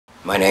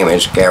My name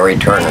is Gary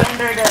Turner.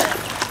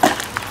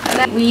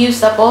 We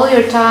used up all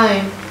your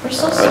time. We're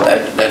so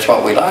sorry. That's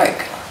what we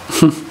like.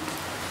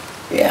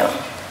 Yeah.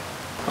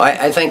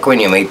 I think when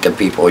you meet the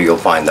people, you'll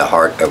find the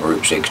heart of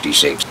Route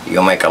 66.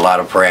 You'll make a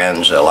lot of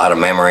friends, a lot of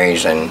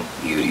memories, and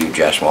you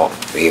just won't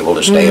be able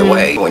to stay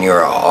away. When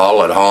you're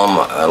all at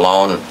home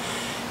alone,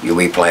 you'll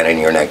be planning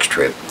your next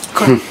trip.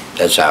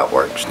 That's how it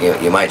works.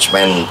 You might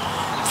spend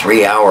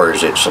 3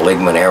 hours at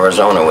Seligman,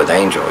 Arizona with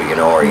Angel, you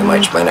know, or you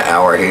might spend an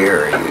hour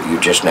here. You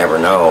just never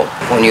know.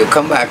 When you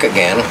come back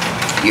again,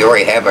 you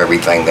already have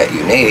everything that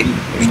you need.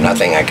 There's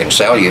nothing I can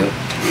sell you.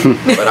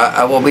 But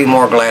I will be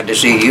more glad to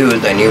see you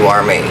than you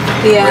are me.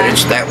 Yeah. But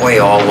it's that way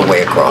all the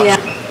way across. Yeah.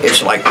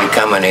 It's like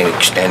becoming an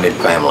extended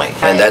family.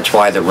 And that's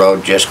why the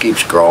road just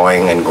keeps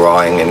growing and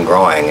growing and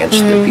growing. It's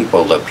the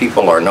people. The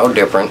people are no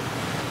different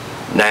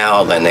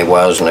now than they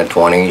was in the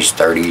 20s,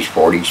 30s,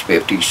 40s,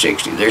 50s,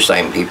 60s. They're the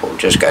same people,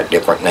 just got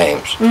different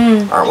names.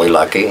 Aren't we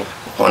lucky?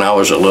 When I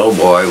was a little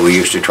boy, we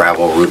used to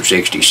travel Route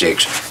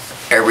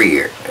 66 every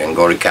year and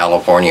go to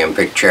California and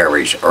pick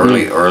cherries,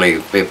 early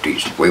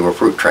 50s. We were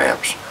fruit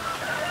tramps.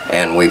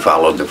 And we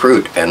followed the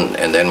fruit, and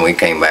then we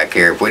came back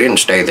here. If we didn't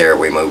stay there,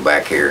 we moved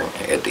back here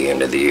at the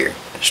end of the year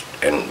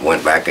and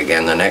went back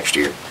again the next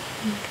year.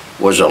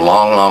 Was a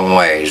long, long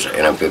ways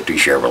in a 50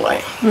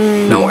 Chevrolet.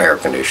 No air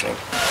conditioning.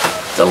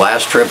 The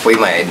last trip we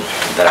made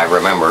that I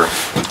remember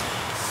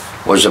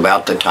was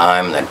about the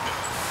time that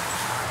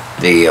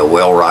the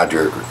Will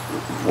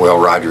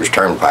Rogers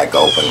Turnpike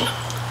opened.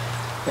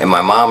 And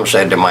my mom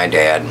said to my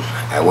dad,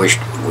 I wish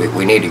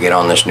we need to get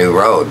on this new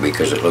road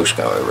because it looks,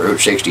 Route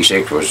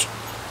 66 was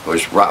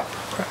rough.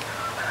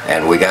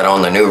 And we got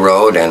on the new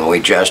road and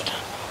we just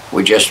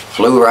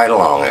flew right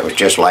along. It was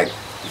just like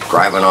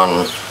driving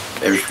on,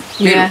 it was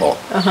beautiful.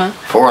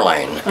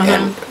 4-lane.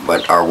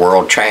 But our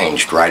world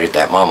changed right at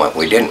that moment.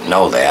 We didn't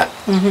know that,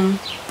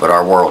 but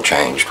our world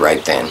changed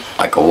right then.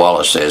 Michael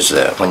Wallace says,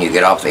 when you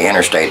get off the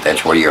interstate,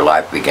 that's where your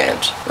life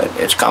begins. But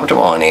it's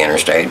comfortable on the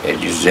interstate. It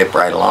just zip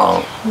right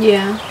along.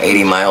 Yeah.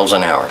 80 miles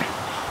an hour.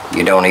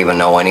 You don't even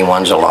know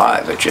anyone's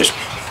alive. It's just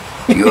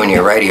you and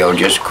your radio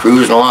just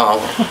cruising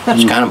along.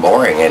 It's kind of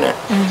boring, isn't it?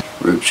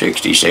 Route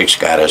 66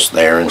 got us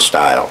there in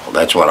style.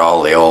 That's what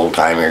all the old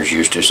timers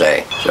used to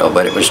say. So,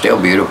 but it was still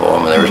beautiful. I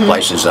mean, there was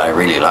places I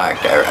really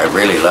liked. I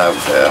really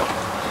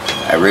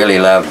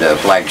loved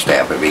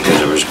Flagstaff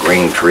because it was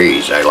green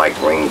trees. I like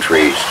green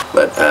trees.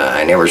 But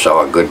I never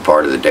saw a good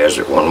part of the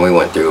desert. When we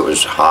went through, it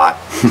was hot.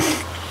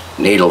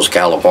 Needles,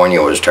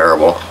 California was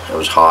terrible. It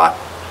was hot.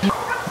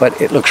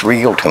 But it looks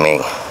real to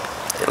me.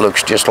 It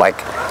looks just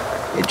like,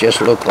 it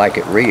just looked like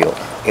it real.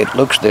 It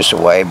looks this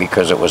way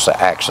because it was an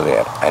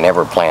accident. I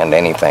never planned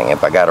anything.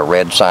 If I got a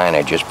red sign,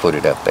 I just put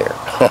it up there.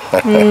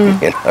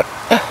 You know?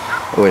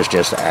 It was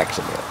just an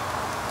accident.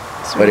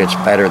 But it's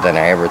better than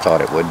I ever thought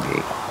it would be.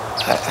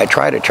 I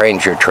try to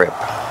change your trip,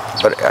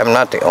 but I'm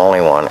not the only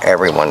one.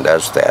 Everyone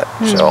does that.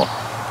 So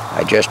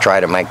I just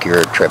try to make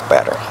your trip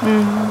better.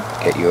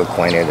 Get you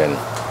acquainted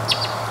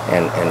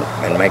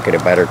and make it a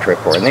better trip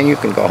for you. And then you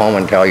can go home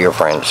and tell your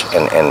friends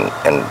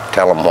and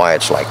tell them why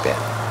it's like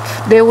that.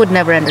 They would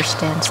never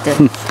understand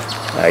still.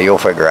 You'll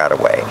figure out a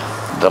way.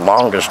 The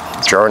longest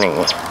journey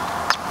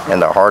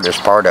and the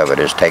hardest part of it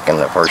is taking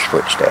the first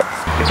footstep.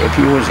 If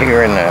you was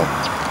here in the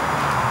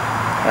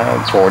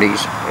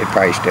 40s, it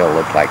probably still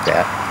looked like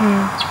that.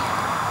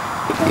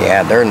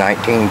 Yeah, they're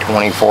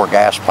 1924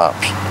 gas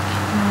pumps.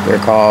 They're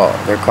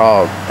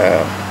called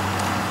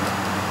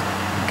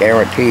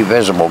guarantee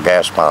visible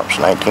gas pumps,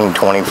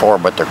 1924,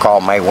 but they're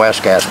called May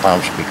West gas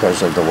pumps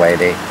because of the way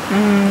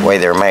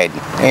they're made.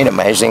 Ain't it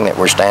amazing that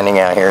we're standing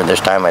out here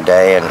this time of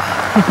day and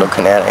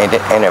looking at it?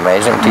 Ain't it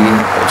amazing to you?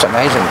 It's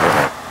amazing to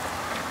me.